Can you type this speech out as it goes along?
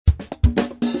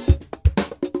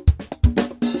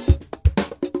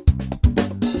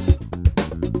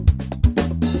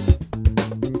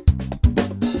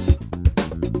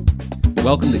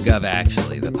Welcome to Gov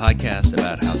Actually, the podcast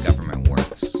about how government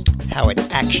works. How it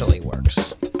actually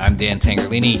works. I'm Dan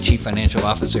Tangerlini, Chief Financial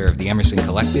Officer of the Emerson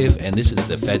Collective, and this is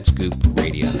the FedScoop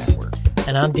Radio Network.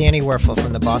 And I'm Danny Werfel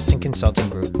from the Boston Consulting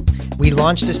Group. We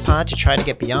launched this pod to try to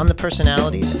get beyond the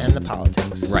personalities and the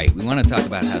politics. Right. We want to talk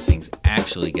about how things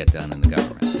actually get done in the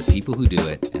government, the people who do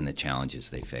it, and the challenges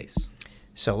they face.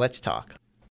 So let's talk.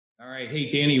 All right. Hey,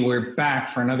 Danny, we're back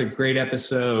for another great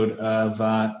episode of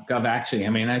Gov Actually. I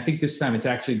mean, I think this time it's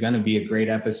actually going to be a great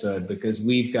episode because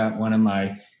we've got one of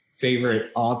my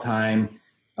favorite all-time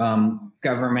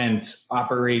government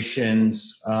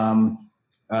operations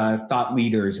thought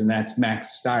leaders, and that's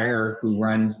Max Stier, who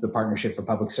runs the Partnership for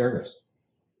Public Service.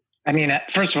 I mean,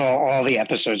 first of all the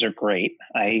episodes are great.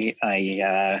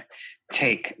 I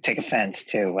take offense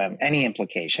to any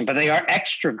implication, but they are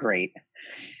extra great.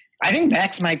 I think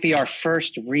Max might be our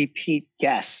first repeat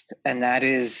guest, and that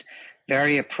is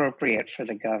very appropriate for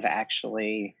the Gov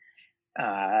Actually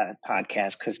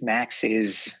podcast because Max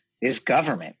is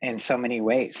government in so many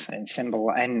ways and symbol.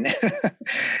 And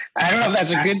I don't know if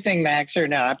that's a good thing, Max, or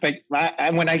not, but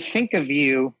when I think of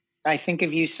you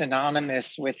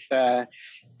synonymous with, how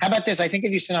about this? I think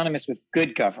of you synonymous with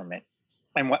good government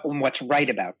and what's right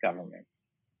about government.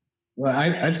 Well,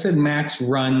 I've said Max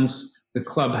runs the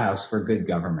clubhouse for good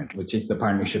government, which is the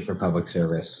Partnership for Public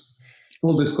Service.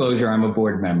 Full disclosure, I'm a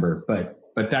board member, but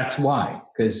that's why,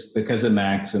 because of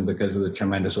Max and because of the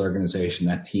tremendous organization,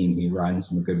 that team he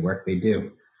runs and the good work they do.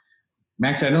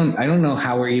 Max, I don't know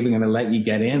how we're even going to let you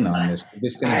get in on this.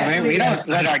 We don't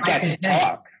let our guests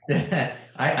talk.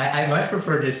 I much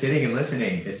prefer just sitting and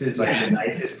listening. This is like the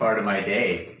nicest part of my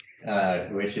day,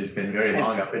 which has been very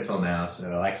long up until now,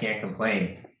 so I can't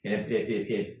complain.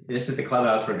 If this is the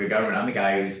clubhouse for good government, I'm the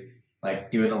guy who's like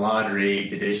doing the laundry,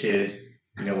 the dishes,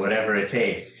 whatever it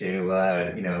takes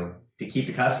to keep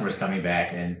the customers coming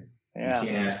back. And you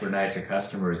can't ask for nicer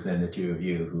customers than the two of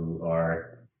you who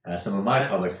are some of my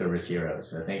public service heroes.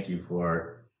 So thank you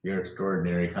for your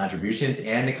extraordinary contributions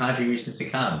and the contributions to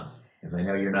come, because I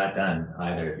know you're not done,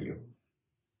 either of you.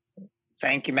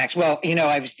 Thank you, Max. Well,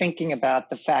 I was thinking about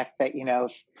the fact that,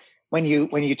 when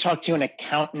you talk to an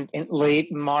accountant in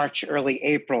late March, early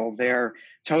April, they're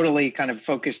totally kind of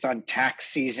focused on tax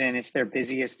season. It's their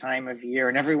busiest time of year,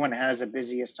 and everyone has a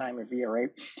busiest time of year, right?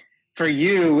 For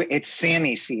you, it's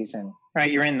Sammy season, right?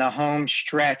 You're in the home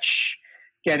stretch,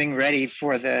 getting ready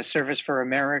for the Service for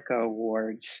America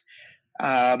Awards.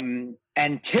 And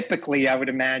typically, I would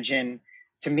imagine,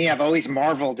 to me, I've always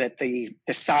marveled at the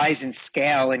size and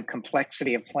scale and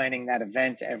complexity of planning that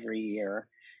event every year.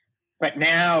 But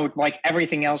now, like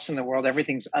everything else in the world,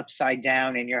 everything's upside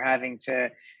down, and you're having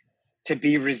to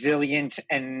be resilient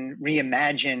and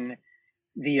reimagine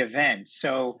the event.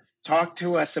 So talk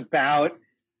to us about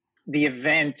the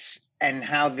event and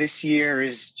how this year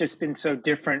has just been so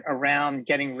different around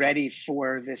getting ready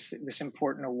for this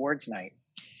important awards night.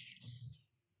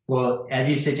 Well, as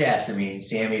you suggest, I mean,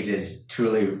 Sammies is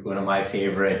truly one of my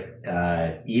favorite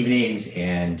evenings,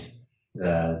 and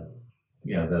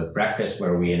the breakfast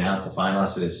where we announce the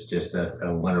finalists is just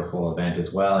a wonderful event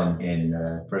as well in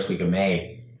the first week of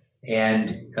May. And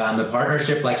the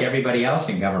partnership, like everybody else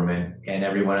in government and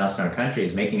everyone else in our country,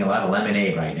 is making a lot of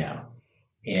lemonade right now.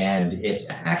 And it's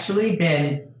actually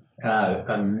been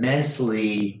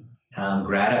immensely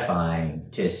gratifying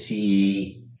to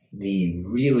see the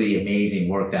really amazing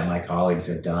work that my colleagues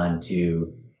have done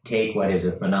to take what is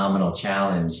a phenomenal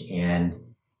challenge and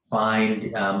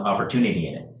find opportunity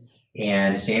in it.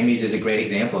 And Sammies is a great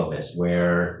example of this,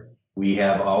 where we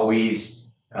have always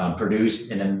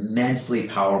produced an immensely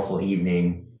powerful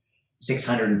evening.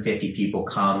 650 people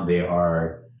come. They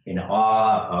are in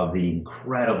awe of the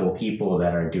incredible people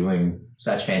that are doing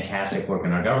such fantastic work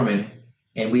in our government.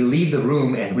 And we leave the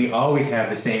room and we always have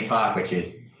the same talk, which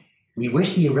is, we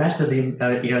wish the rest of the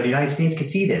United States could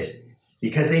see this,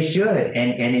 because they should.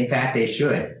 And in fact, they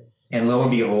should. And lo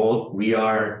and behold, we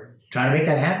are trying to make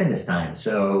that happen this time.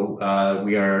 So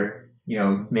we are,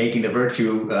 making the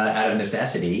virtue out of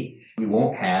necessity. We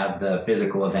won't have the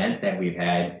physical event that we've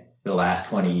had the last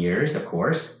 20 years, of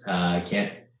course.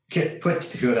 Can't put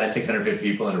 650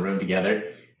 people in a room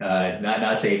together,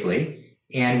 not safely.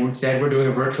 And instead, we're doing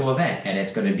a virtual event, and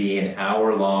it's going to be an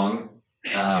hour-long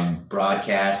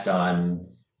broadcast on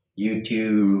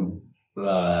YouTube,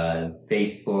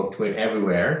 Facebook, Twitter,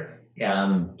 everywhere.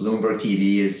 Bloomberg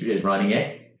TV is running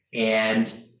it. And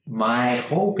my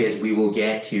hope is we will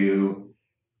get to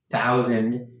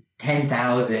 1,000,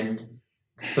 10,000,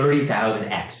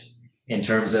 30,000x in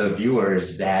terms of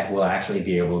viewers that will actually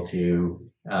be able to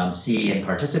see and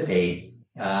participate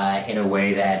in a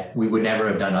way that we would never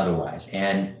have done otherwise.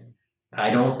 And I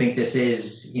don't think this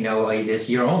is, this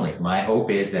year only. My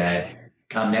hope is that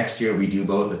come next year, we do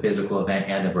both a physical event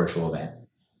and a virtual event.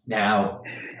 Now,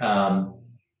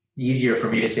 easier for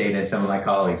me to say than some of my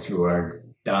colleagues who are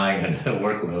dying under the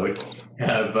workload,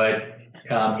 but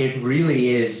it really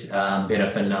is been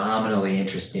a phenomenally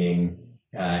interesting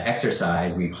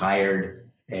exercise. We've hired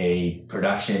a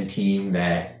production team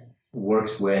that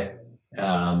works with,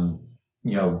 converting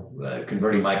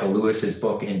Michael Lewis's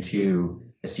book into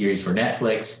a series for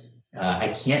Netflix. I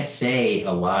can't say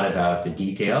a lot about the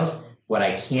details. What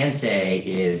I can say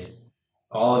is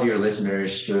all of your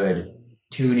listeners should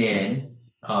tune in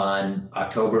on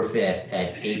October 5th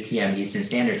at 8 p.m. Eastern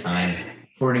Standard Time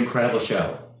for an incredible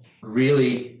show.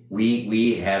 Really,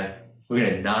 we're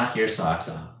going to knock your socks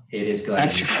off. It is going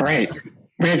That's to be great.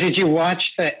 Did you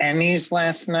watch the Emmys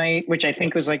last night, which I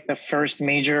think was like the first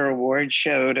major award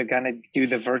show to kind of do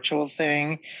the virtual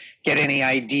thing? Get any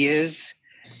ideas,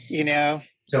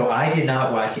 So I did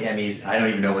not watch the Emmys. I don't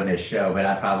even know when they show, but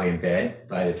I'm probably in bed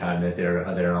by the time that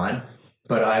they're on.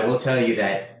 But I will tell you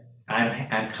that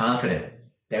I'm confident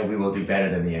that we will do better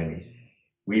than the Emmys.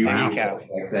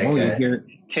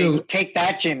 Take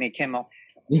that, Jimmy Kimmel.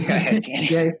 Yeah,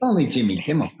 it's only Jimmy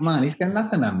Kimmel. Come on, he's got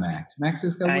nothing on Max. Max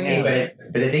has got way.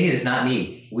 But the thing is, it's not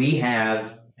me. We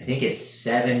have, I think it's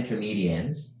 7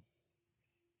 comedians.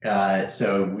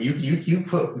 So you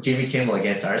put Jimmy Kimmel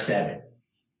against our 7,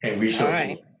 and we shall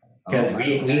see. Because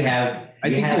we have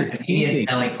comedians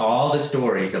telling all the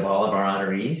stories of all of our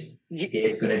honorees.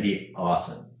 It's going to be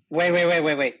awesome.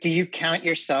 Wait. Do you count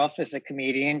yourself as a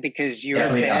comedian? Because your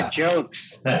bad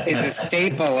jokes is a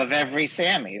staple of every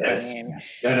Sammies. Yes.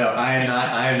 No, I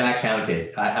am not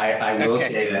counted. I will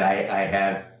say that I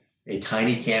have a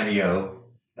tiny cameo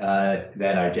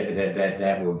that'll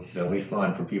be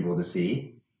fun for people to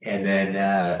see, and then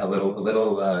a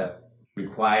little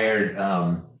required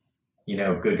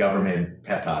good government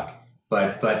pep talk.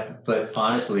 But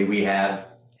honestly, we have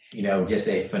just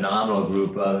a phenomenal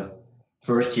group of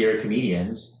first-year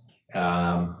comedians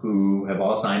who have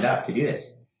all signed up to do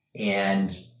this,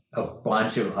 and a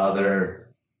bunch of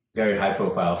other very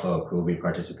high-profile folk who will be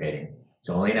participating. It's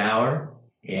only an hour,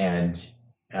 and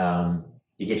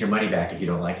you get your money back if you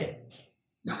don't like it.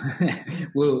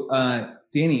 Well,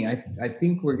 Danny, I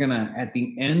think we're gonna, at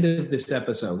the end of this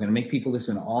episode, we're gonna make people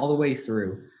listen all the way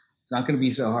through. It's not gonna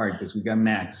be so hard because we've got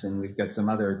Max and we've got some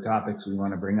other topics we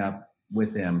want to bring up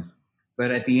with him. But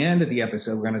at the end of the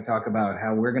episode, we're going to talk about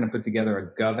how we're going to put together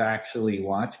a Gov Actually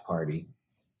watch party.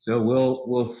 So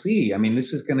we'll see. I mean,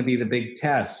 this is going to be the big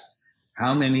test.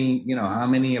 How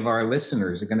many of our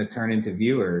listeners are going to turn into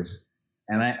viewers?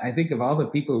 And I think of all the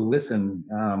people who listen,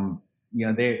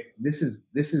 this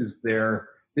is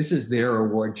their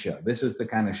award show. This is the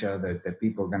kind of show that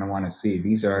people are going to want to see.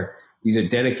 These are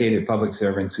dedicated public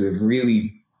servants who have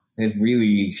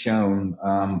really shown.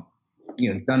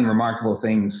 Done remarkable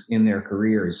things in their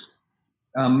careers.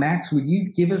 Max, would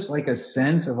you give us like a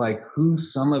sense of like who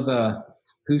some of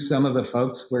the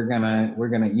folks we're gonna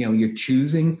you're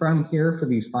choosing from here for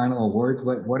these final awards?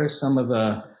 What are some of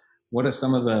the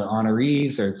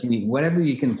honorees, or whatever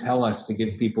you can tell us to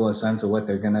give people a sense of what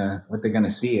they're gonna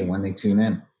see and when they tune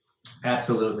in?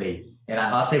 Absolutely, and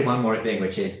I'll say one more thing,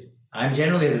 which is I'm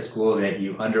generally of the school that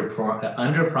you under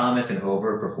promise and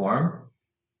over perform,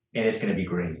 and it's going to be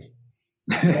great.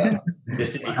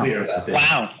 Just to be clear about this.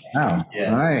 Wow.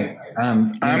 Yeah. All right.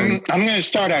 I'm going to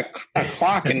start a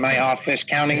clock in my office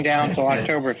counting down till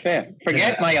October 5th.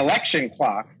 Forget my election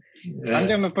clock. I'm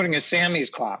doing putting a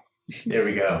Sammies clock. There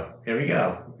we go.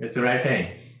 It's the right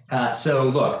thing. So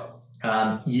look,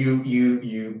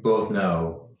 you both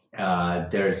know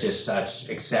there's just such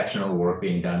exceptional work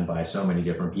being done by so many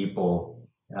different people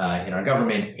in our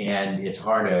government, and it's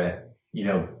hard to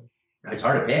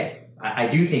pick. I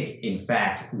do think, in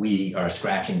fact, we are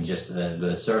scratching just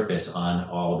the surface on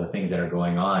all the things that are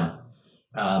going on,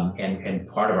 and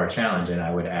part of our challenge. And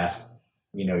I would ask,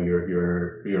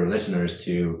 your listeners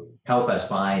to help us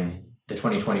find the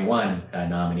 2021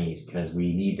 nominees, because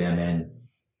we need them. And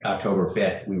October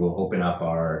 5th, we will open up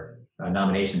our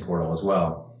nomination portal as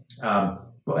well.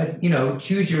 But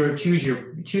choose your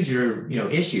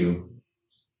issue.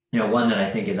 One that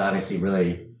I think is obviously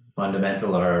really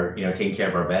fundamental are, taking care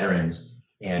of our veterans.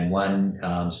 And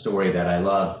one story that I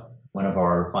love, one of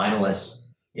our finalists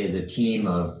is a team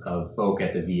of folk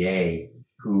at the VA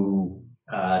who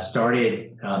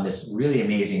started this really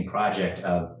amazing project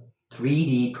of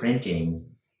 3D printing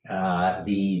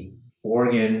the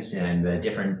organs and the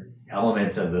different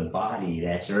elements of the body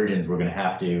that surgeons were going to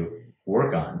have to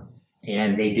work on.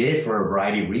 And they did it for a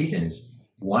variety of reasons.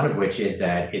 one of which is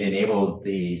that it enabled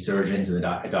the surgeons and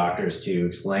the doctors to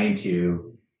explain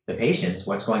to the patients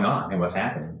what's going on and what's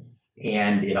happening.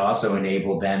 And it also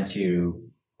enabled them to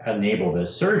enable the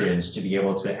surgeons to be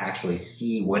able to actually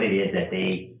see what it is that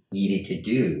they needed to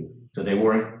do. So they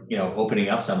weren't, opening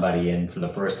up somebody and for the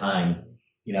first time,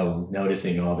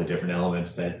 noticing all the different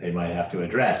elements that they might have to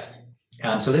address.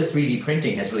 So this 3D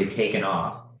printing has really taken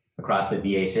off across the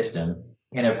VA system.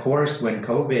 And of course, when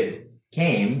COVID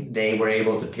came, they were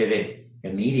able to pivot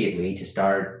immediately to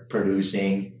start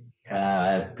producing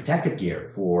protective gear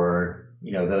for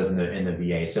those in the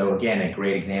VA. So again, a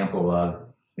great example of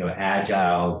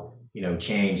agile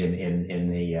change in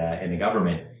the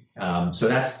government. So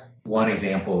that's one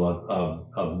example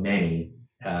of many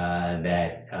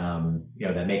that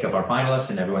make up our finalists,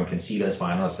 and everyone can see those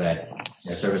finalists at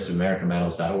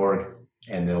serviceofamericanmedals.org,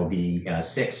 and there'll be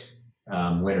 6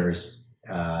 winners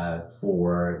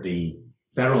for the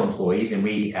federal employees, and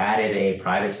we added a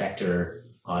private sector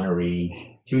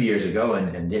honoree 2 years ago,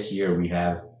 and this year we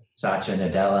have Satya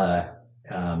Nadella,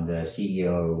 the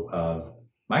CEO of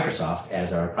Microsoft,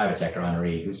 as our private sector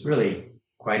honoree, who's really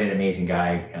quite an amazing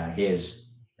guy. His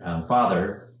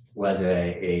father was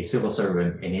a civil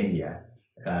servant in India,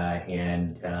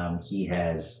 and he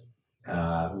has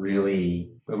really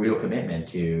a real commitment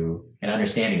to an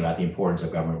understanding about the importance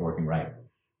of government working right.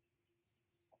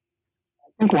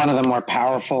 I think one of the more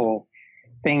powerful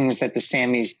things that the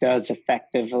Sammies does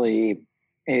effectively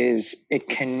is it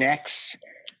connects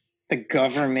the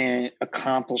government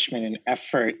accomplishment and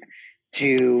effort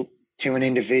to an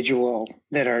individual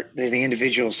that are the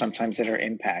individuals sometimes that are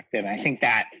impacted. I think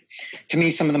that, to me,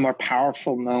 some of the more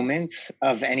powerful moments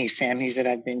of any Sammies that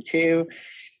I've been to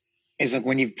is like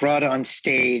when you've brought on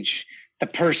stage the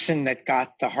person that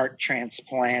got the heart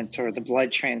transplant or the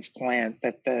blood transplant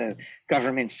that the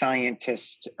government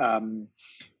scientist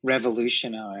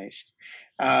revolutionized.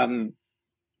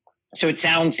 So it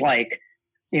sounds like,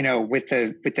 with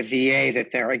the VA,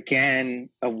 that there are again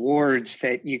awards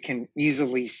that you can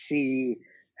easily see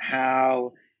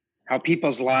how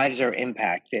people's lives are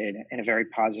impacted in a very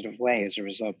positive way as a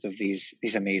result of these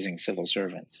amazing civil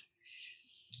servants.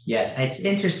 Yes, it's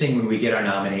interesting when we get our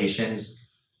nominations.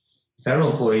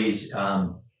 Federal employees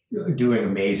doing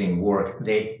amazing work,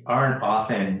 they aren't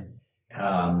often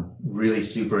really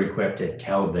super equipped to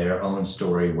tell their own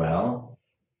story well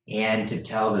and to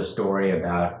tell the story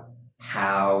about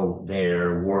how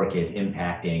their work is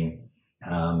impacting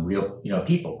real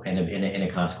people in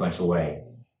a consequential way.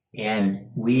 And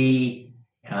we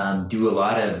do a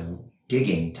lot of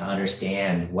digging to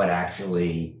understand what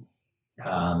actually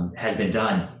has been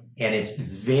done. And it's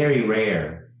very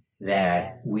rare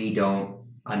that we don't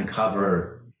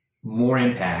uncover more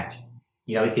impact.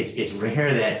 It's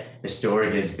rare that the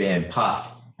story has been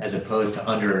puffed as opposed to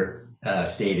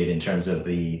understated in terms of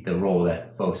the role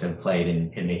that folks have played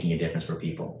in making a difference for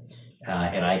people.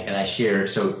 And I share.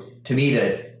 So to me,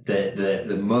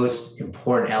 the most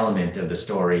important element of the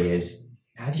story is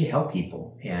how do you help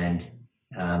people? And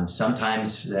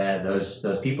sometimes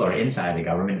those people are inside the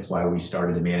government. It's why we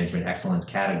started the management excellence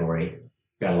category.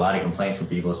 Got a lot of complaints from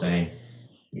people saying,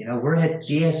 we're at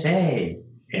GSA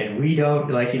and we don't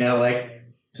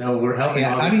so we're helping.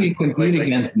 Yeah, how do you compete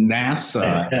against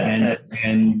NASA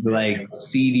and like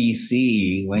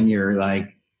CDC when you're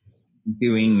like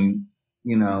doing,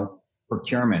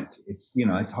 procurement?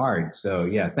 It's hard. So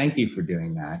yeah, thank you for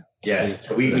doing that. Yes,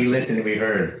 so we listened, we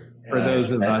heard. For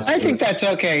those of us, I think that's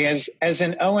okay. As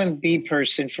an OMB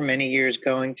person for many years,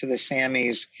 going to the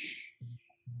Sammies,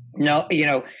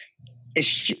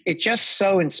 it's just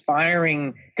so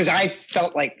inspiring because I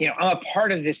felt like, I'm a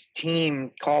part of this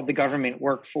team called the government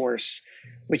workforce,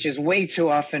 which is way too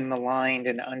often maligned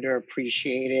and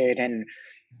underappreciated. And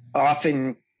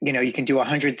often, you can do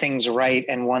 100 things right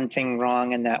and one thing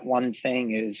wrong. And that one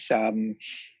thing is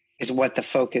what the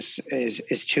focus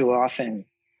is too often.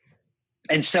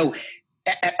 And so,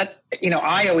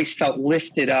 I always felt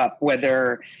lifted up,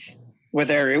 whether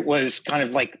it was kind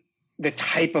of like the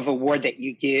type of award that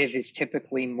you give is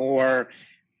typically more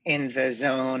in the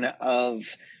zone of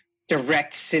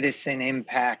direct citizen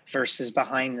impact versus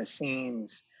behind the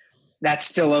scenes. That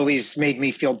still always made me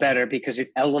feel better because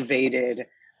it elevated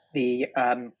the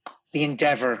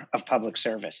endeavor of public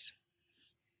service.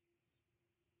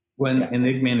 And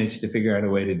they've managed to figure out a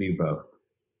way to do both.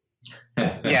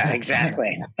 Yeah,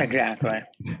 exactly.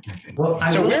 Well,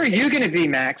 so where are you going to be,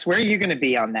 Max? Where are you going to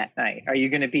be on that night? Are you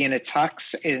going to be in a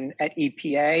tux at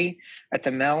EPA at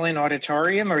the Mellon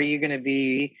Auditorium, or are you going to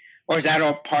be, or is that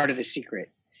all part of the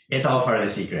secret? It's all part of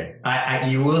the secret.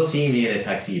 You will see me in a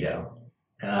tuxedo.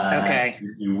 Okay.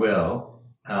 You will.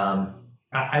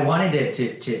 I wanted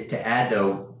to add,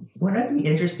 though, one of the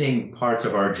interesting parts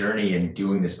of our journey in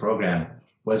doing this program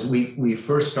was we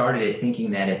first started it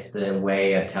thinking that it's the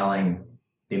way of telling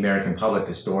the American public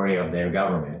the story of their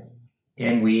government.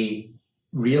 And we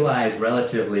realized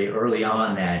relatively early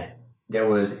on that there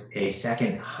was a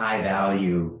second high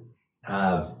value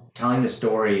of telling the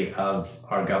story of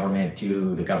our government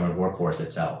to the government workforce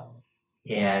itself.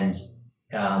 And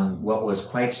what was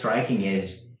quite striking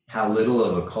is how little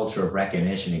of a culture of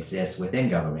recognition exists within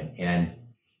government. And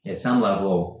at some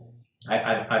level,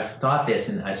 I've thought this,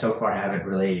 and I so far haven't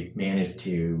really managed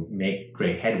to make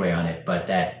great headway on it, but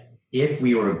that if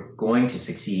we were going to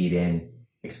succeed in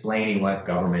explaining what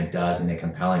government does in a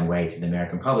compelling way to the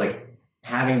American public,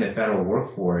 having the federal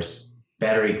workforce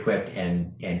better equipped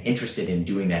and interested in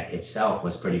doing that itself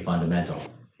was pretty fundamental,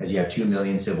 as you have 2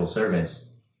 million civil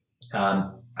servants.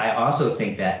 I also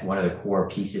think that one of the core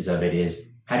pieces of it is,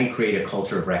 how do you create a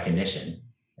culture of recognition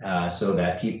so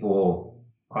that people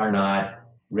are not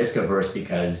risk averse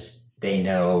because they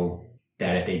know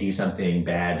that if they do something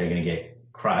bad, they're going to get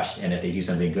crushed. And if they do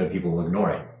something good, people will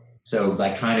ignore it. So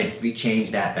like trying to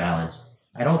change that balance.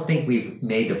 I don't think we've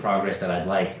made the progress that I'd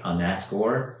like on that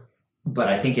score, but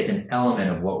I think it's an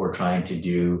element of what we're trying to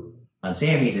do on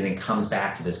Sammies. And it comes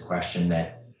back to this question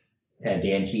that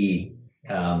Dan T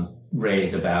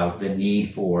raised about the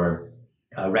need for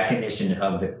recognition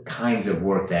of the kinds of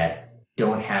work that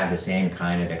don't have the same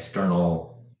kind of external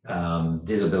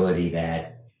visibility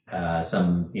that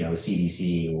some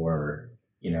CDC or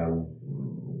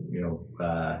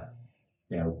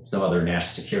some other national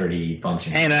security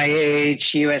function.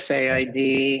 NIH,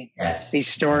 USAID. Yes. These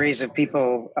stories of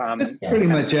people. Pretty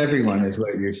much everyone is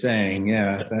what you're saying.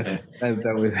 Yeah, that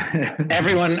was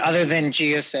everyone other than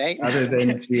GSA. Other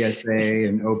than GSA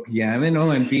and OPM and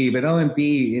OMB, but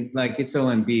OMB, it's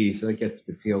OMB, so it gets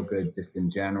to feel good just in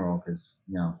general because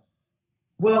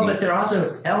Well, but there are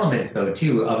also elements, though,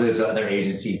 too, of those other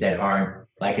agencies that aren't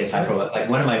like as high profile. Like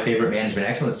one of my favorite management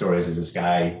excellence stories is this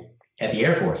guy at the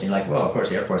Air Force. And you're like, well, of course,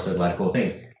 the Air Force does a lot of cool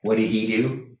things. What did he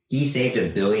do? He saved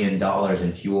 $1 billion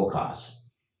in fuel costs.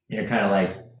 And you're kind of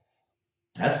like,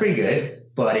 that's pretty good,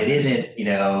 but it isn't,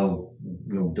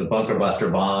 the bunker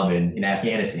buster bomb in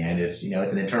Afghanistan. It's,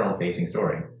 it's an internal facing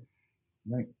story.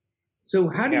 Right. So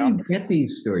how do you get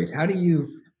these stories? How do you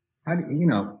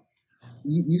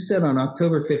said on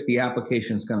October 5th, the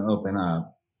application is going to open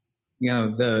up.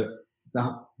 The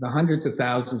hundreds of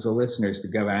thousands of listeners to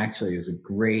GovActually is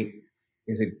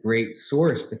a great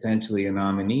source potentially of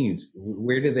nominees.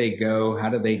 Where do they go? How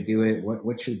do they do it?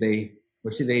 What should they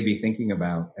be thinking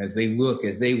about as they work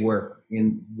with or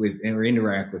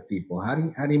interact with people? How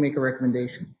do you make a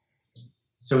recommendation?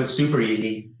 So it's super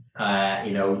easy.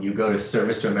 You go to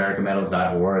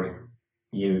servicetoamericamedals.org.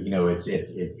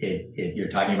 You're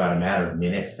talking about a matter of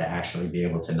minutes to actually be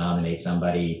able to nominate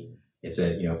somebody. It's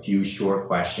a few short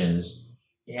questions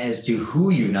as to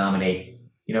who you nominate.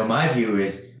 My view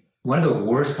is one of the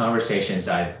worst conversations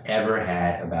I've ever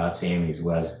had about Sammies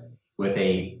was with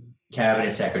a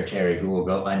cabinet secretary who will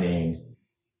go unnamed,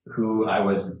 who I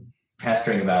was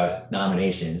pestering about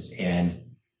nominations. And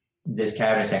this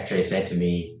cabinet secretary said to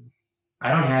me, I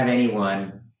don't have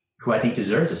anyone who I think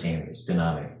deserves a Sammies to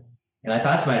nominate. And I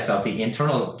thought to myself, the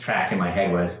internal track in my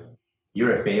head was,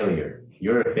 you're a failure.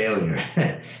 You're a failure.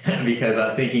 Because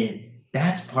I'm thinking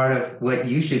that's part of what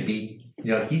you should be,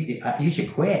 you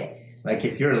should quit. Like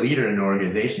if you're a leader in an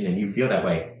organization and you feel that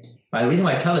way. The reason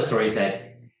why I tell the story is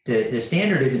that the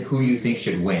standard isn't who you think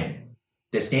should win.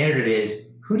 The standard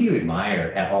is who do you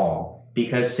admire at all?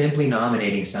 Because simply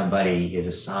nominating somebody is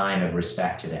a sign of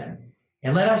respect to them.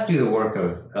 And let us do the work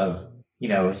of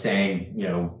saying,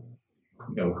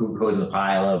 who goes in the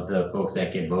pile of the folks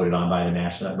that get voted on by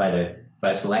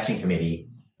the selection committee.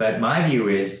 But my view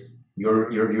is your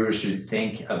viewers should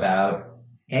think about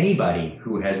anybody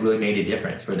who has really made a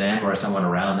difference for them or someone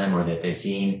around them or that they've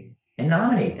seen and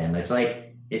nominate them.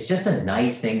 It's just a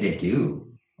nice thing to do.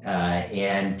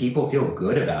 And people feel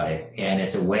good about it. And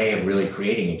it's a way of really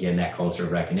creating, again, that culture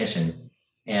of recognition.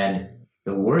 And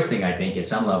the worst thing I think at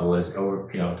some level is,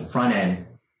 at the front end,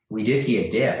 we did see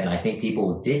a dip. And I think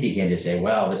people did begin to say,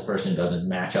 well, this person doesn't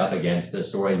match up against the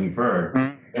stories we've heard.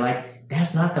 They're like,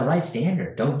 that's not the right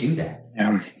standard. Don't do that.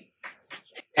 Yeah.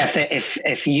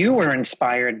 If you were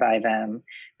inspired by them,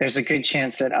 there's a good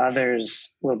chance that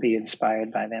others will be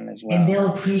inspired by them as well. And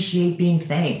they'll appreciate being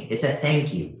thanked. It's a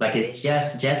thank you. Like it's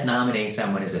just nominating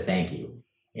someone is a thank you.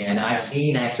 And I've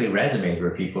seen actually resumes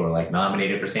where people are like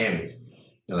nominated for Sammies.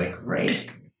 They're like, great.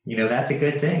 That's a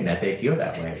good thing that they feel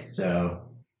that way. So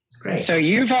it's great.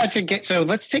 So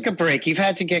let's take a break. You've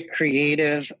had to get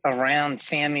creative around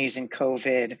Sammies and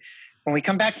COVID. When we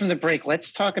come back from the break,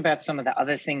 let's talk about some of the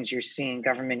other things you're seeing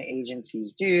government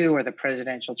agencies do, or the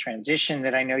presidential transition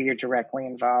that I know you're directly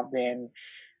involved in.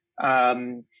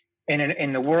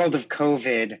 In the world of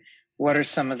COVID, what are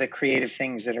some of the creative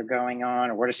things that are going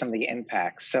on, or what are some of the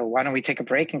impacts? So why don't we take a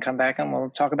break and come back and we'll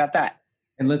talk about that.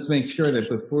 And let's make sure that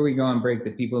before we go on break,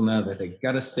 that people know that they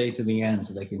got to stay to the end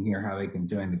so they can hear how they can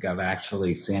join the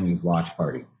GovActually Sammies watch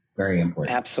party. Very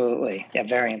important. Absolutely. Yeah,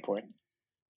 very important.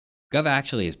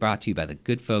 GovActually is brought to you by the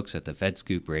good folks at the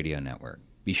FedScoop Radio Network.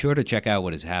 Be sure to check out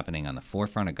what is happening on the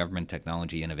forefront of government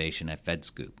technology innovation at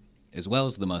FedScoop, as well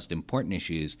as the most important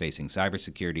issues facing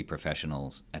cybersecurity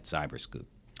professionals at Cyberscoop.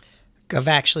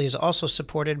 GovActually is also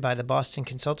supported by the Boston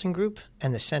Consulting Group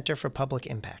and the Center for Public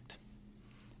Impact.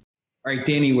 All right,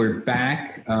 Danny, we're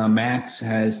back. Max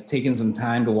has taken some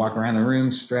time to walk around the room,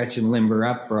 stretch and limber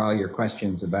up for all your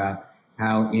questions about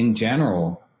how, in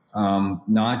general,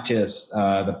 not just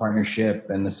the partnership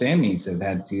and the Sammies have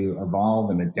had to evolve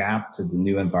and adapt to the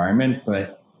new environment,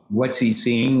 but what's he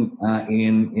seeing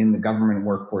in the government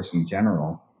workforce in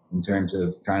general in terms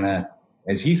of trying to,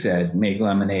 as he said, make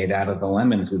lemonade out of the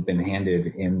lemons we've been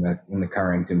handed in the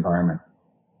current environment.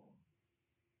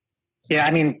 Yeah,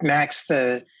 I mean, Max,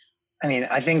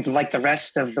 I think like the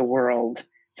rest of the world,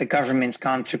 the government's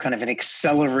gone through kind of an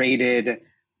accelerated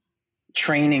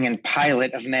training and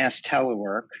pilot of mass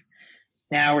telework.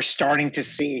 Now we're starting to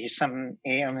see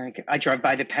I drive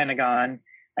by the Pentagon.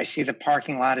 I see the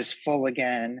parking lot is full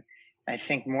again. I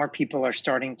think more people are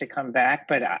starting to come back,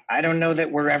 but I don't know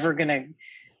that we're ever going to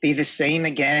be the same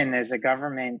again as a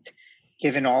government,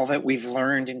 given all that we've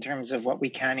learned in terms of what we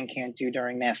can and can't do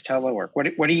during mass telework.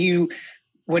 What are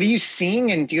you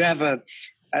seeing, and do you have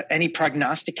any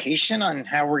prognostication on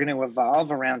how we're going to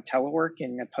evolve around telework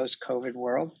in the post-COVID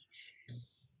world?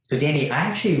 So Danny, I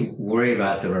actually worry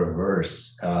about the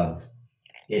reverse of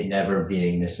it never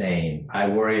being the same. I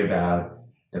worry about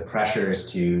the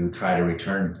pressures to try to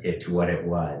return it to what it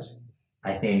was.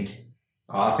 I think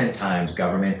oftentimes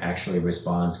government actually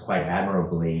responds quite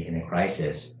admirably in a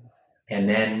crisis and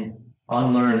then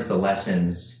unlearns the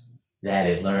lessons that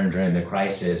it learned during the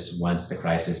crisis once the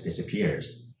crisis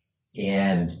disappears.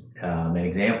 And an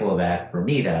example of that for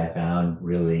me that I found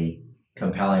really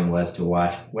compelling was to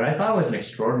watch what I thought was an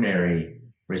extraordinary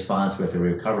response with the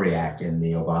Recovery Act in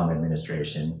the Obama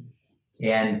administration.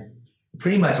 And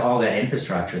pretty much all that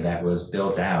infrastructure that was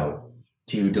built out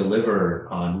to deliver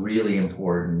on really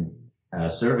important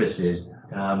services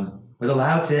was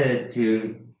allowed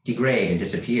to degrade and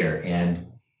disappear. And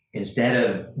instead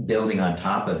of building on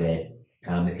top of it,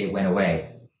 it went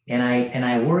away. And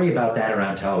I worry about that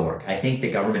around telework. I think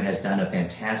the government has done a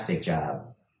fantastic job,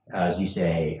 as you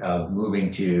say, of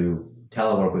moving to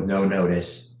telework with no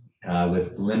notice,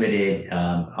 with limited,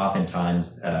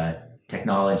 oftentimes,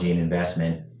 technology and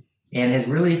investment, and has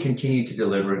really continued to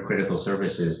deliver critical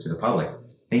services to the public.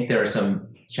 I think there are some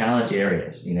challenge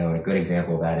areas. A good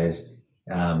example of that is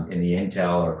in the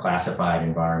intel or classified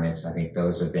environments. I think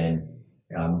those have been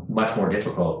much more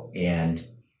difficult, and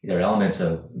there are elements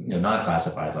of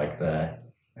non-classified, like the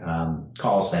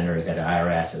call centers at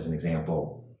IRS, as an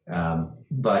example.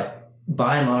 But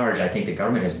by and large, I think the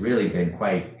government has really been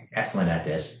quite excellent at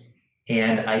this.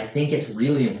 And I think it's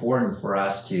really important for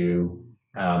us to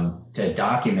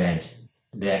document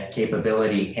that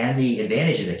capability and the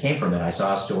advantages that came from it. I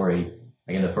saw a story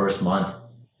in the first month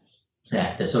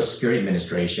that the Social Security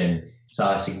Administration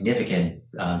saw a significant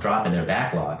drop in their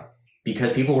backlog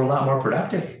because people were a lot more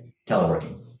productive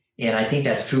teleworking. And I think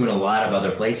that's true in a lot of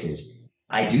other places.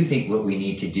 I do think what we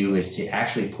need to do is to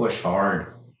actually push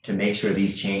hard to make sure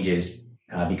these changes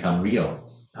become real.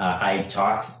 I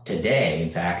talked today,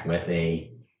 in fact, with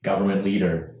a government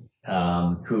leader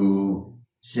who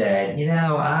said,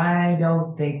 I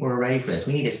don't think we're ready for this.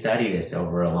 We need to study this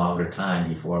over a longer time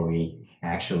before we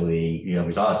actually,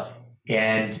 resolve this.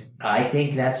 And I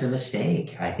think that's a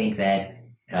mistake. I think that,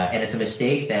 and it's a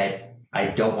mistake that I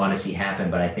don't want to see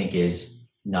happen, but I think is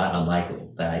not unlikely.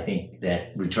 But I think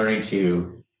that returning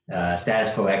to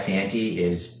status quo ex ante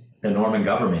is the norm in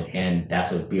government, and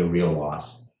that's would be a real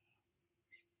loss.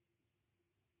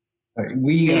 Go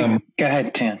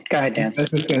ahead, Dan. I was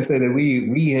just going to say that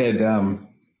we had,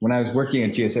 when I was working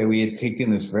at GSA, we had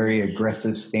taken this very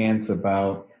aggressive stance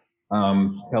about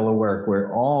telework,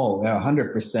 where all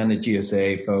 100% of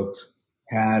GSA folks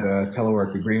had a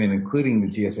telework agreement, including the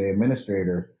GSA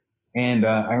administrator. And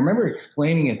I remember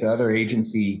explaining it to other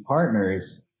agency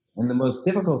partners, and the most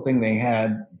difficult thing they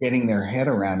had getting their head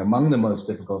around, among the most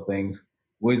difficult things,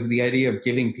 was the idea of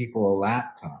giving people a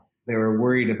laptop. They were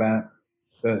worried about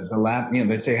the lap,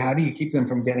 they'd say, how do you keep them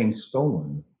from getting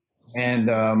stolen? And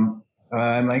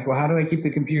I'm like, well, how do I keep the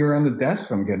computer on the desk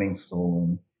from getting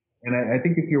stolen? And I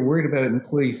think if you're worried about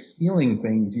employees stealing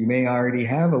things, you may already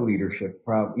have a leadership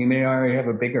problem. You may already have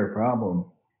a bigger problem.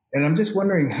 And I'm just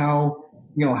wondering how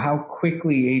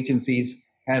quickly agencies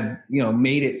have,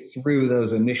 made it through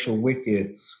those initial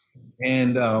wickets,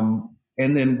 and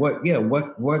then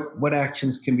what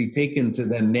actions can be taken to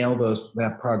then nail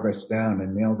that progress down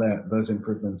and nail those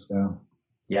improvements down.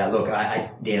 Yeah, look,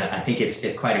 Dana, I think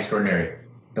it's quite extraordinary.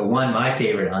 My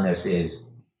favorite on this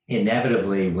is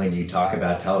inevitably when you talk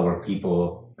about telework,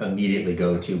 people immediately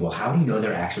go to, well, how do you know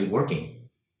they're actually working?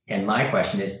 And my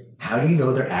question is, how do you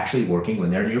know they're actually working when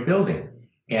they're in your building?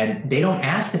 And they don't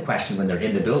ask the question when they're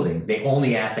in the building. They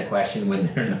only ask the question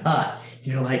when they're not.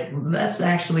 You're like, that's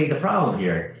actually the problem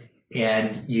here.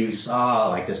 And you saw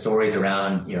like the stories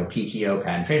around, PTO,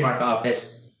 Patent and Trademark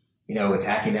Office,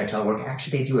 attacking their telework.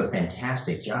 Actually, they do a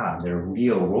fantastic job. They're a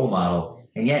real role model.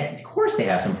 And yet, of course, they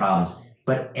have some problems,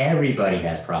 but everybody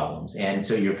has problems. And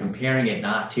so you're comparing it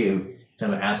not to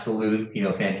some absolute,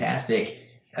 fantastic,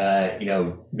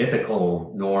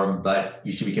 mythical norm, but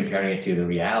you should be comparing it to the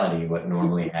reality of what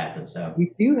normally happens. So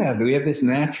we have this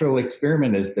natural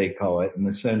experiment, as they call it, in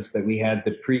the sense that we had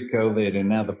the pre-COVID and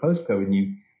now the post-COVID.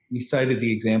 And you cited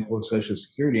the example of Social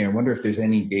Security. I wonder if there's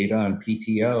any data on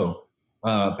PTO,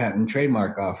 Patent and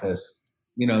Trademark Office.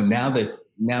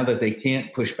 Now that they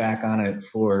can't push back on it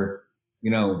for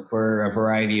a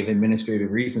variety of administrative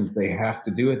reasons, they have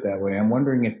to do it that way. I'm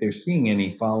wondering if they're seeing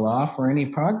any fall off or any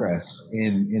progress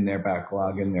in their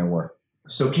backlog in their work.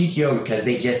 So PTO, because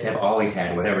they just have always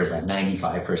had whatever is like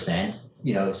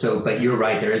 95%, but you're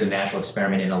right, there is a natural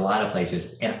experiment in a lot of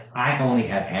places. And I only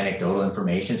have anecdotal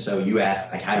information. So you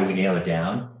asked, like, how do we nail it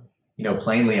down?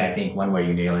 Plainly, I think one way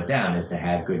you nail it down is to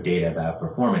have good data about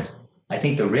performance. I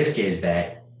think the risk is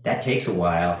that takes a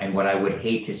while. And what I would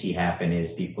hate to see happen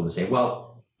is people to say,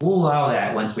 well, we'll allow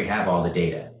that once we have all the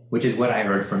data, which is what I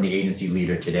heard from the agency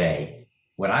leader today.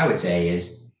 What I would say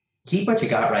is keep what you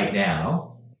got right now,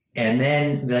 and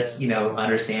then let's,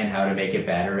 understand how to make it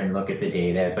better and look at the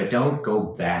data, but don't go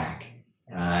back.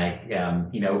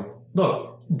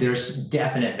 Look, there's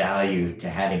definite value to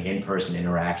having in-person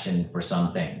interaction for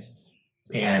some things.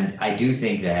 And I do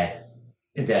think that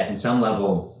in some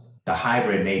level, the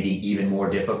hybrid may be even more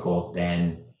difficult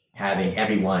than having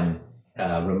everyone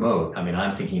remote. I mean,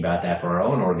 I'm thinking about that for our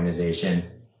own organization.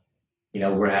 You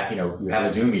have a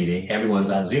Zoom meeting, everyone's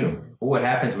on Zoom. But what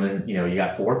happens when, you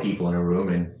got 4 people in a room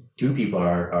and 2 people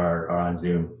are on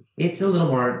Zoom? It's a little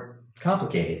more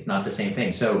complicated. It's not the same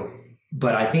thing. So,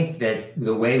 but I think that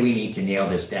the way we need to nail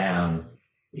this down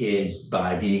is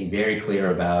by being very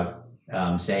clear about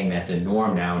saying that the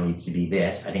norm now needs to be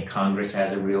this. I think Congress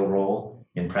has a real role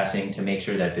in pressing to make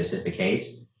sure that this is the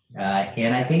case.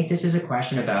 And I think this is a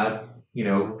question about,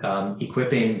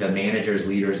 equipping the managers,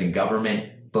 leaders in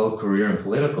government, both career and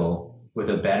political, with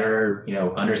a better,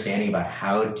 understanding about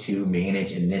how to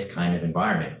manage in this kind of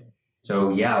environment.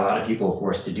 So yeah, a lot of people are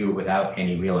forced to do it without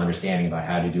any real understanding about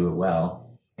how to do it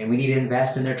well. And we need to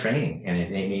invest in their training,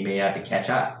 and they may have to catch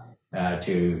up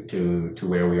to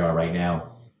where we are right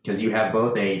now, because you have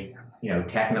both a,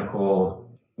 technical,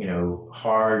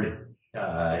 hard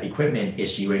equipment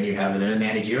issue, and you have a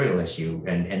managerial issue,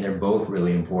 and they're both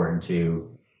really important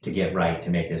to get right, to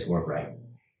make this work right.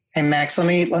 Hey Max, let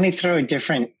me throw a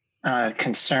different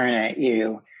concern at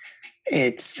you.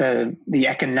 It's the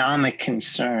economic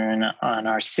concern on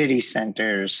our city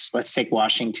centers. Let's take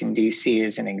Washington, D.C.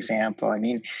 as an example. I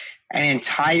mean, an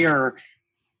entire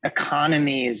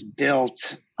economy is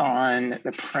built on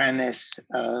the premise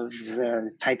of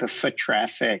the type of foot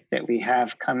traffic that we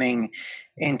have coming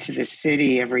into the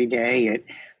city every day.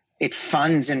 It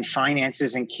funds and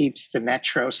finances and keeps the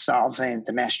metro solvent,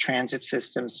 the mass transit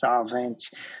system solvent,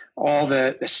 all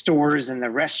the stores and the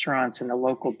restaurants and the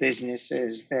local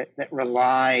businesses that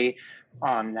rely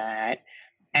on that.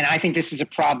 And I think this is a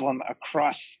problem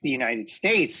across the United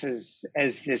States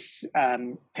as this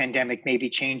pandemic maybe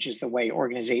changes the way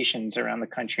organizations around the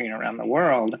country and around the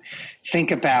world think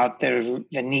about the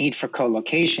need for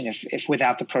co-location if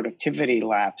without the productivity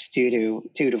lapse due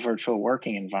to virtual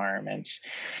working environments.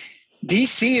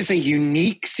 DC is a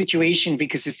unique situation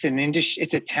because it's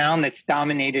a town that's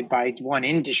dominated by one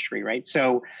industry, right?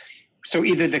 So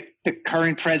either the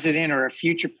current president or a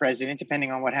future president,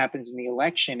 depending on what happens in the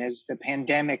election, as the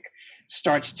pandemic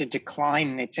starts to decline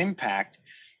in its impact,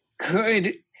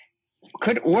 could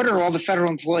order all the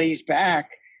federal employees back,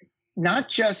 not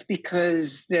just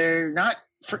because they're not,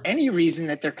 for any reason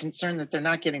that they're concerned that they're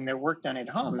not getting their work done at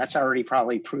home. That's already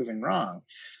probably proven wrong.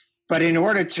 But in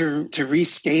order to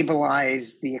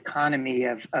restabilize the economy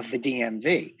of the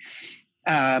DMV.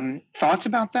 Thoughts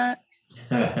about that?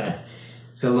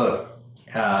 So look,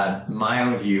 my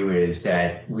own view is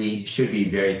that we should be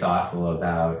very thoughtful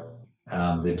about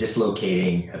the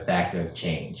dislocating effect of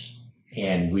change.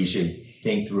 And we should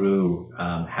think through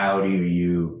how do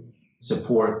you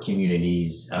support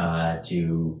communities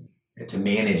to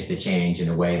manage the change in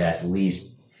a way that's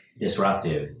least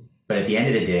disruptive. But at the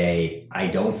end of the day, I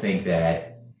don't think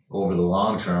that over the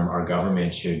long term, our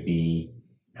government should be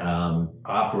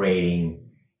operating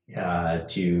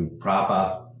to prop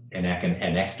up an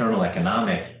external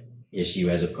economic issue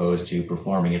as opposed to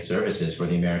performing its services for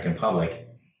the American public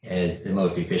as the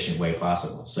most efficient way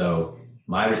possible. So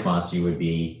my response to you would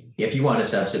be, if you want to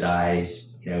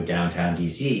subsidize, downtown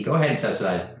DC, go ahead and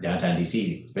subsidize downtown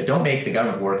DC, but don't make the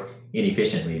government work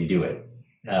inefficiently to do it.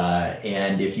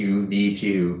 And if you need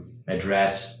to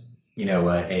address,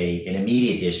 an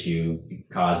immediate issue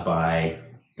caused by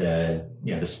the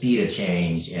speed of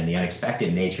change and the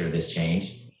unexpected nature of this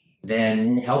change,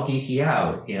 then help DC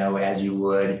out, as you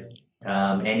would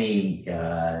any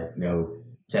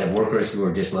set of workers who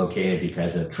are dislocated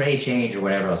because of trade change or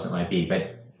whatever else it might be.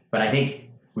 But I think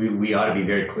we ought to be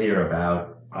very clear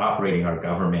about operating our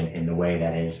government in the way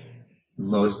that is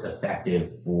most effective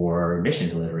for mission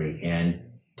delivery, and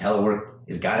telework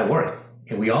has got to work.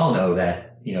 And we all know that,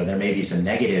 there may be some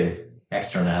negative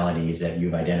externalities that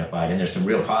you've identified, and there's some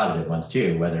real positive ones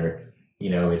too, whether,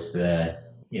 it's the,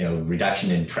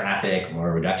 reduction in traffic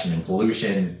or reduction in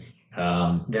pollution.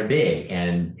 They're big.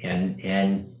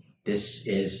 And this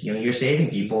is, you're saving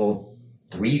people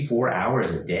 3-4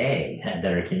 hours a day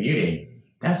that are commuting.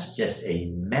 That's just a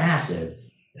massive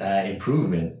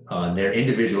improvement on their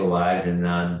individual lives and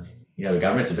on, the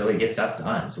government's ability to get stuff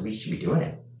done. So we should be doing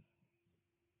it.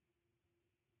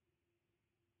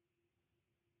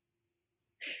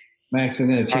 Max, I'm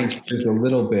going to change gears a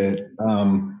little bit,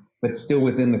 but still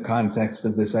within the context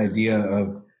of this idea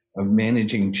of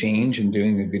managing change and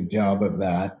doing a good job of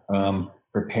that,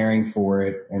 preparing for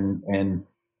it and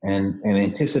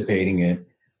anticipating it.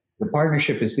 The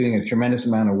partnership is doing a tremendous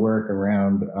amount of work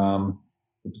around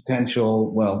the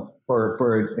potential,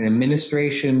 for an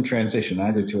administration transition,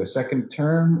 either to a second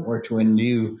term or to a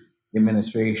new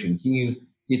administration. Can you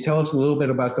tell us a little bit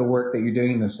about the work that you're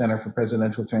doing in the Center for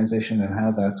Presidential Transition and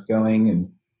how that's going,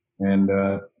 and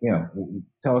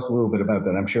tell us a little bit about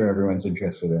that. I'm sure everyone's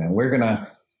interested in it. We're gonna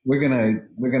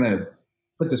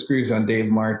put the screws on Dave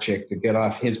Marchick to get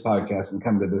off his podcast and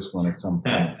come to this one at some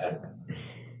point.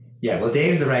 Yeah, well,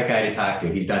 Dave's the right guy to talk to.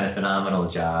 He's done a phenomenal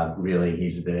job, really.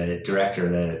 He's the director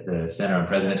of the Center on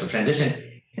Presidential Transition.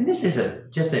 And this is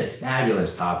just a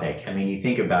fabulous topic. I mean, you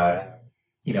think about,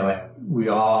 we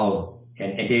all,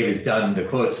 and Dave has done the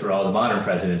quotes for all the modern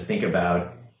presidents, think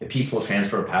about the peaceful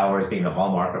transfer of power as being the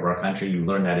hallmark of our country. You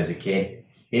learned that as a kid.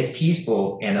 It's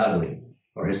peaceful and ugly,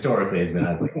 or historically has been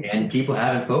ugly. And people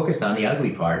haven't focused on the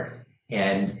ugly part.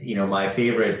 And, my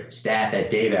favorite stat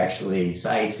that Dave actually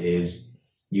cites is,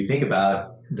 you think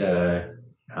about the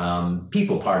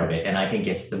people part of it, and I think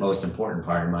it's the most important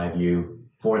part in my view.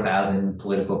 4,000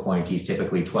 political appointees,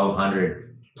 typically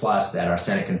 1,200 plus that are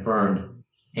Senate confirmed.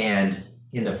 And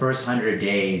in the first 100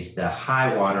 days, the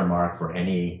high watermark for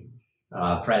any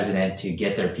president to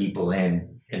get their people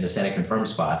in the Senate confirmed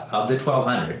spots of the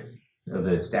 1,200. So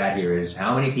the stat here is,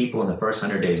 how many people in the first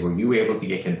 100 days were you able to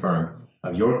get confirmed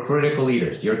of your critical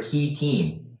leaders, your key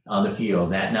team on the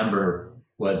field? That number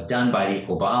was done by the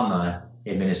Obama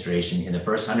administration. In the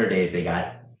first 100 days, they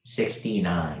got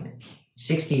 69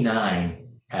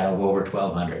 out of over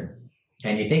 1,200.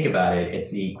 And you think about it,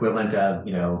 it's the equivalent of,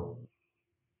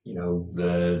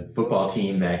 the football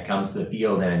team that comes to the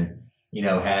field and,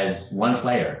 has one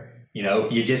player.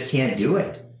 You just can't do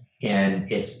it.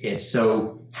 And it's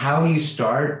so how you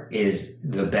start is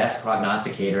the best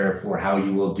prognosticator for how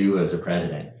you will do as a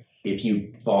president. If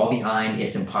you fall behind,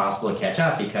 it's impossible to catch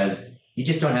up because you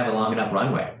just don't have a long enough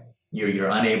runway. You're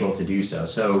unable to do so.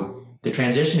 So the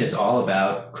transition is all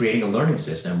about creating a learning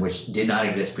system, which did not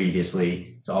exist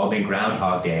previously. It's all been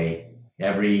Groundhog Day.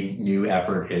 Every new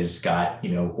effort has got,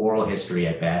 oral history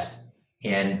at best.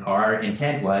 And our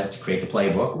intent was to create the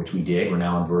playbook, which we did. We're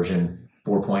now on version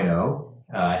 4.0,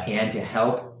 and to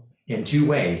help in two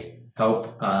ways.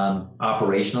 Help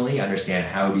operationally understand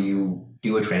how do you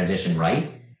do a transition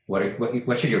right?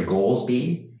 What should your goals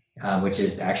be? Which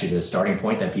is actually the starting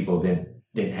point that people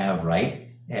didn't have right.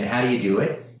 And how do you do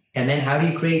it? And then how do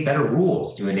you create better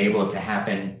rules to enable it to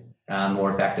happen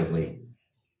more effectively?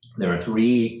 There are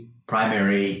three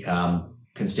primary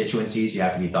constituencies you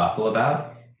have to be thoughtful about.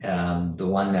 The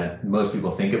one that most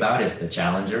people think about is the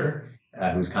challenger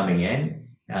who's coming in.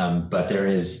 But there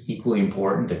is equally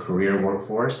important the career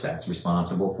workforce that's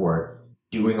responsible for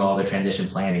doing all the transition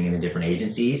planning in the different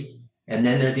agencies. And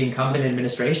then there's the incumbent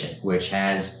administration, which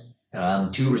has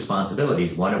two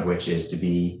responsibilities, one of which is to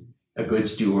be a good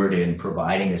steward in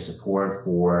providing the support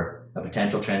for a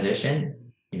potential transition.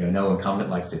 No incumbent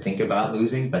likes to think about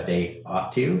losing, but they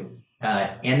ought to.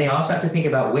 And they also have to think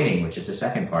about winning, which is the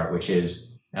second part, which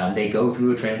is they go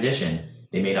through a transition.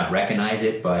 They may not recognize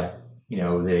it, but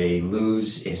they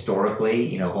lose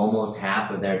historically, almost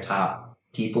half of their top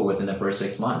people within the first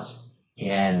 6 months.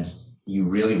 And you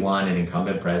really want an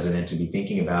incumbent president to be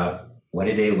thinking about what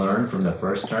did they learn from the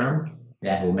first term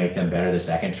that will make them better the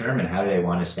second term, and how do they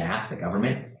want to staff the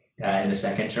government in the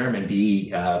second term, and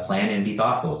be plan and be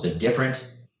thoughtful. It's a different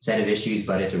set of issues,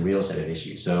 but it's a real set of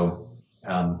issues. So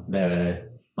the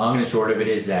long and short of it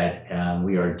is that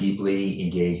we are deeply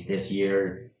engaged this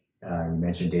year. You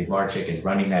mentioned Dave Marchick is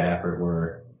running that effort.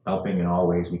 We're helping in all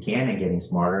ways we can and getting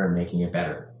smarter and making it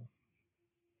better.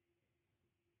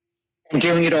 And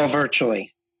doing it all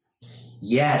virtually.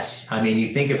 Yes. I mean, you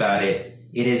think about it,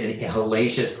 it is a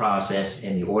hellacious process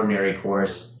in the ordinary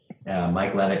course.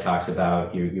 Mike Levitt talks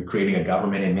about you're creating a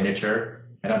government in miniature.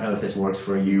 I don't know if this works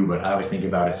for you, but I always think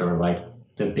about it sort of like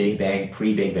the Big Bang,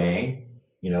 pre-Big Bang,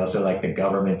 so like the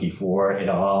government before it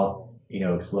all,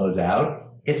 explodes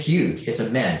out. It's huge. It's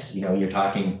immense. You're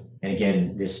talking, and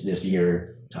again, this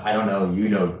year, I don't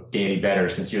know, Danny better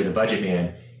since you're the budget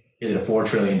man. Is it a $4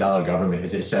 trillion government?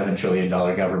 Is it a $7 trillion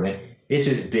government? It's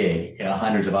just big,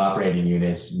 hundreds of operating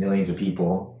units, millions of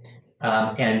people.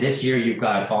 And this year you've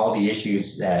got all the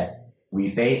issues that we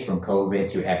face, from COVID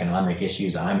to economic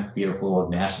issues. I'm fearful of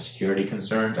national security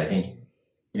concerns. I think,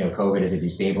 COVID is a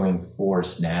disabling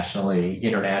force nationally,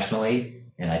 internationally.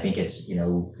 And I think it's,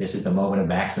 this is the moment of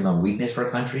maximum weakness for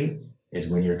a country, is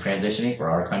when you're transitioning for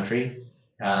our country.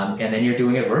 And then you're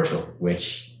doing it virtual,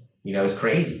 which, is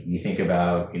crazy. You think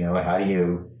about, how do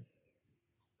you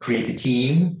create the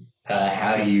team?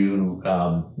 How do you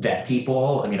vet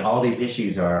people? I mean, all these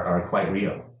issues are quite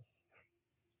real.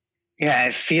 Yeah,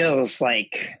 it feels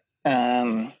like,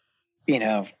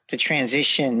 the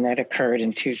transition that occurred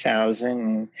in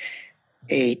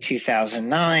 2008,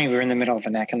 2009, we were in the middle of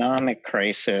an economic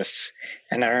crisis.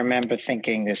 And I remember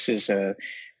thinking this is a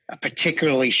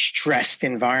particularly stressed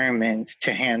environment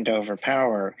to hand over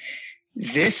power.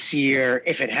 This year,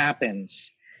 if it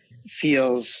happens,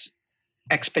 feels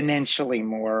exponentially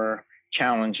more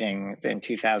challenging than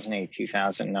 2008,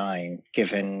 2009,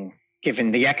 given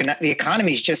the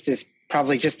economy is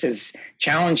probably just as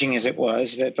challenging as it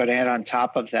was, but add on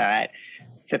top of that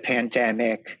the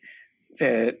pandemic,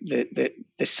 the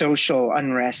social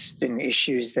unrest and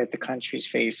issues that the country's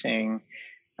facing,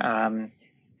 and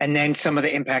then some of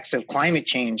the impacts of climate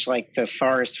change, like the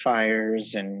forest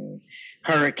fires and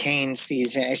hurricane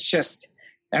season. It's just,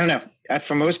 I don't know.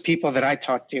 For most people that I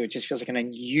talk to, it just feels like an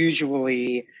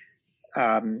unusually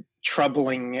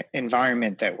troubling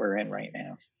environment that we're in right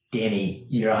now. Danny,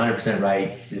 you're 100%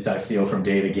 right. This I steal from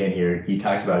Dave again here. He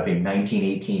talks about being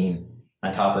 1918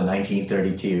 on top of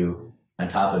 1932 on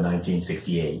top of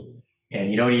 1968.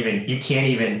 And you can't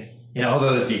even, you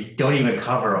don't even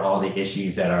cover all the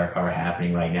issues that are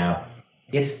happening right now.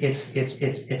 It's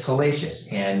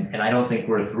hellacious. And I don't think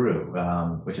we're through,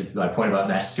 which is my point about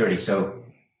national security. So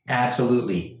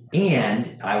absolutely.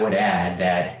 And I would add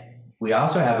that we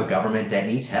also have a government that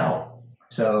needs help.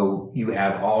 So you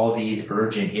have all these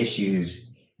urgent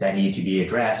issues that need to be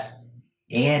addressed,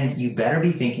 and you better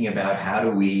be thinking about how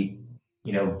do we,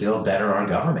 build better our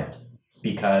government,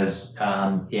 because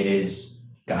it is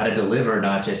got to deliver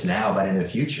not just now, but in the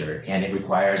future. And it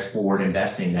requires forward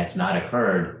investing that's not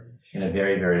occurred in a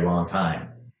very, very long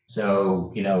time.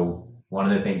 So, one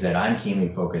of the things that I'm keenly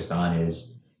focused on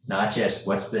is not just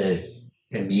what's the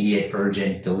immediate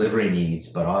urgent delivery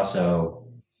needs, but also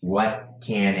what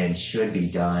can and should be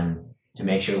done to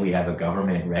make sure we have a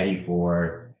government ready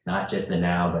for not just the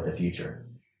now, but the future.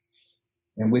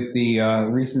 And with the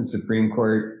recent Supreme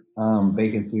Court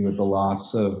vacancy with the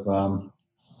loss of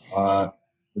the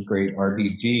great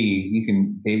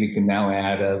RBG, David can now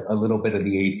add a little bit of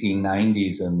the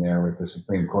 1890s in there with the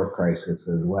Supreme Court crisis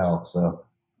as well. So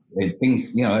it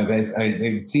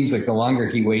seems like the longer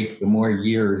he waits, the more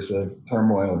years of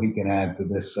turmoil he can add to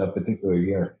this particular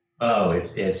year. Oh,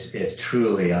 it's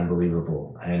truly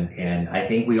unbelievable. And I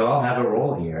think we all have a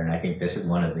role here. And I think this is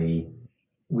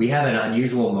we have an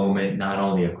unusual moment, not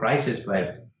only of crisis,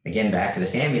 but again, back to the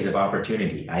Sammies, of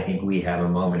opportunity. I think we have a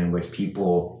moment in which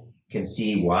people can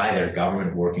see why their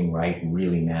government working right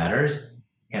really matters.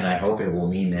 And I hope it will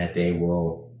mean that they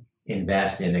will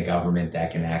invest in a government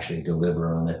that can actually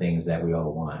deliver on the things that we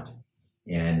all want.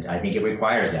 And I think it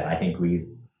requires that. I think we've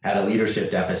had a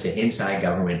leadership deficit inside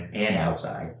government and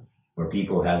outside. where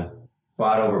people have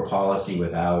fought over policy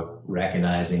without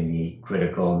recognizing the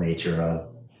critical nature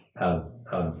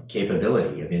of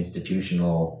capability, of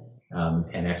institutional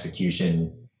and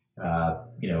execution,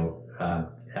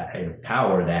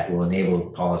 power that will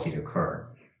enable policy to occur.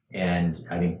 And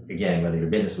I think, again, whether you're a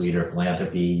business leader,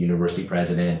 philanthropy, university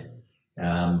president,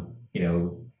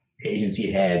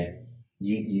 agency head,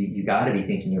 you got to be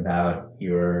thinking about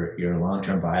your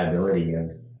long-term viability of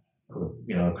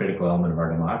a critical element of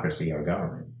our democracy, our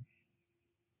government.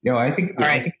 I think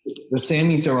the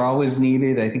Sammies are always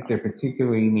needed. I think they're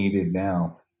particularly needed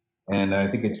now. And I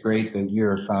think it's great that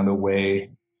you've found a way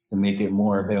to make it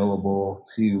more available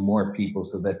to more people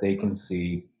so that they can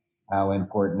see how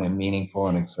important and meaningful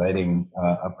and exciting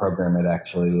a program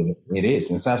it is.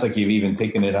 And it sounds like you've even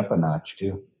taken it up a notch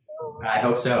too. I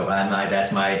hope so.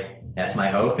 That's my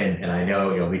hope. And I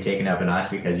know it'll be taken up a notch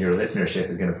because your listenership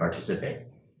is going to participate.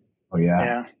 Oh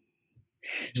yeah.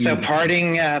 So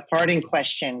parting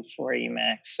question for you,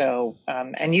 Max. So,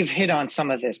 and you've hit on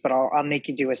some of this, but I'll make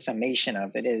you do a summation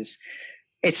of it.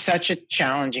 It's such a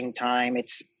challenging time.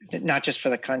 It's not just for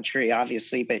the country,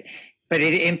 obviously, but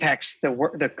it impacts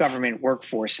the government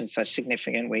workforce in such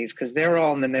significant ways because they're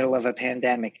all in the middle of a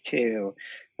pandemic too,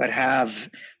 but have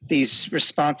these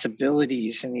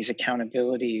responsibilities and these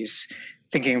accountabilities,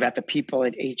 thinking about the people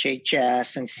at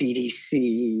HHS and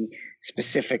CDC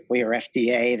specifically, or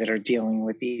FDA, that are dealing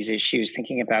with these issues,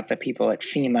 thinking about the people at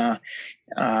FEMA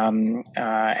and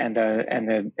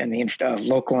the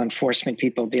local enforcement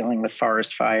people dealing with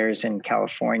forest fires in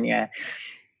California.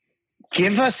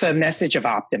 Give us a message of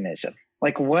optimism.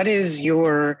 Like, what is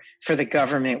for the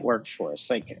government workforce?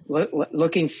 Like,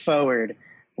 looking forward,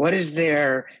 what is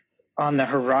there on the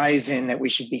horizon that we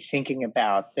should be thinking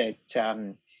about that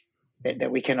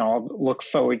we can all look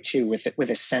forward to with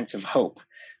a sense of hope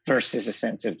versus a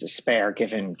sense of despair,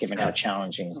 given how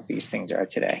challenging these things are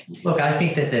today? Look, I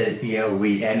think that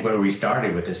we end where we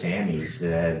started with the Sammies.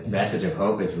 The message of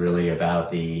hope is really about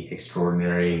the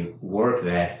extraordinary work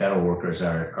that federal workers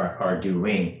are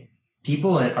doing.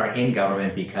 People are in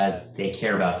government because they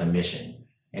care about the mission.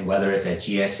 And whether it's at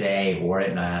GSA or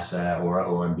at NASA or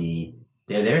OMB,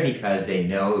 they're there because they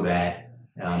know that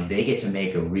they get to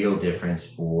make a real difference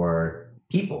for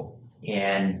people.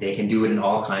 And they can do it in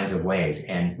all kinds of ways.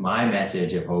 And my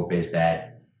message of hope is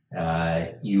that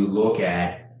you look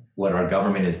at what our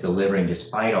government is delivering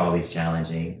despite all these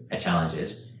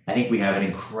challenges. I think we have an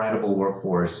incredible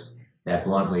workforce that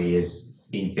bluntly is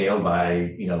being failed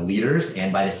by leaders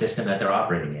and by the system that they're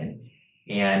operating in.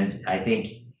 And I think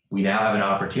we now have an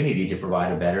opportunity to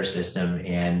provide a better system,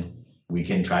 and we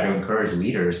can try to encourage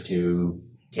leaders to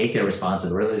take their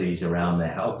responsibilities around the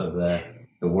health of the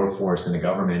workforce and the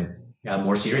government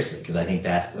more seriously, because I think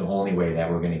that's the only way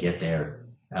that we're going to get there.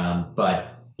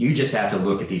 But you just have to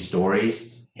look at these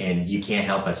stories, and you can't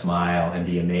help but smile and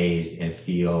be amazed and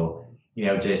feel,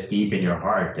 just deep in your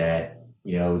heart that,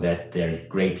 that they're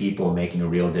great people making a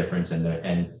real difference,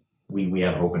 and we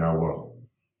have hope in our world.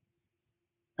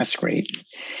 That's great.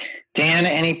 Dan,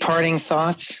 any parting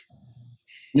thoughts?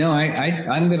 No,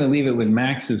 I'm going to leave it with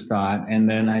Max's thought, and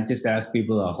then I just ask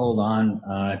people to hold on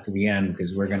to the end,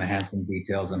 because we're going to have some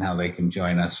details on how they can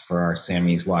join us for our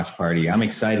Sammies watch party. I'm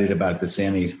excited about the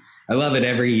Sammies. I love it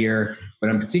every year, but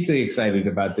I'm particularly excited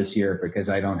about this year because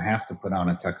I don't have to put on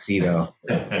a tuxedo.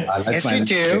 Yes, you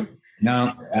do.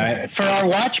 No. For our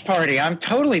watch party, I'm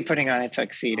totally putting on a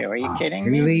tuxedo. Are you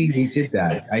kidding me? Really? We did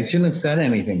that. I shouldn't have said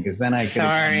anything, because then I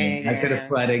could have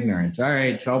pled ignorance. All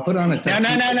right, so I'll put on a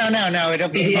tuxedo. No. It'll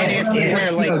be funny if you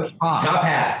wear like top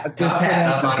hat,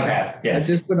 not bottom hat. Yes. I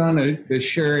just put on the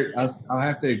shirt. I'll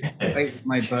have to tighten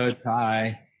my bow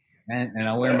tie, and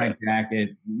I'll wear my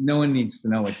jacket. No one needs to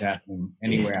know what's happening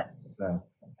anywhere else. So,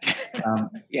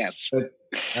 yes. But,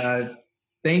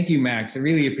 thank you, Max. I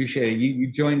really appreciate it.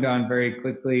 You joined on very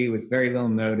quickly with very little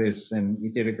notice, and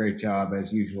you did a great job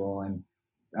as usual. And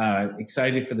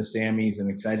excited for the Sammies, and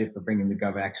excited for bringing the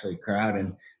GovActually crowd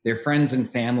and their friends and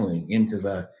family into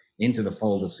the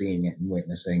fold of seeing it and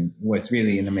witnessing what's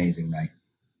really an amazing night.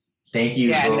 Thank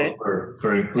you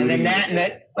for including me.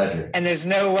 Pleasure. And there's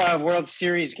no World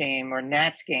Series game or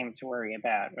Nats game to worry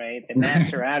about, right? The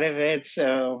Nats are out of it,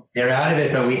 so they're out of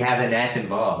it, but we have the Nats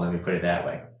involved. Let me put it that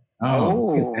way.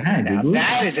 Oh,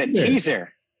 that is a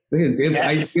teaser. Look at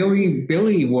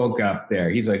Billy woke up there.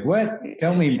 He's like, "What?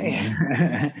 Tell me."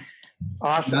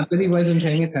 Awesome. Not that he wasn't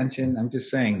paying attention. I'm just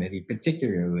saying that he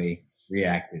particularly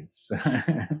reacted. So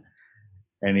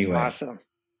anyway. Awesome.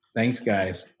 Thanks,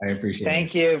 guys. I appreciate it.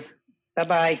 Thank you.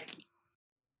 Bye-bye.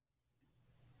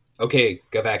 Okay,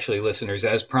 GovActually listeners,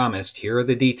 as promised, here are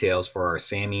the details for our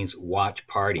Sammies watch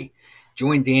party.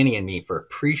 Join Danny and me for a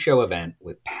pre-show event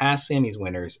with past Sammies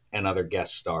winners and other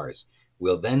guest stars.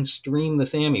 We'll then stream the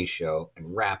Sammies show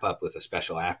and wrap up with a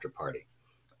special after party.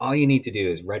 All you need to do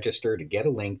is register to get a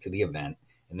link to the event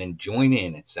and then join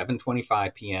in at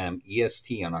 7:25 p.m.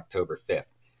 EST on October 5th.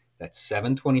 That's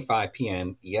 7:25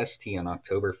 p.m. EST on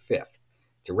October 5th.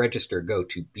 To register, go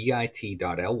to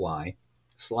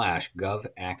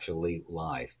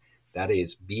bit.ly/govactuallylive. That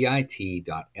is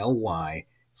bit.ly/govactuallylive.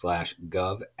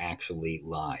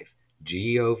 GOVACTUALLYLIVE.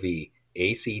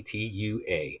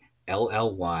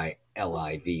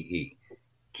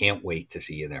 Can't wait to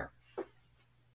see you there.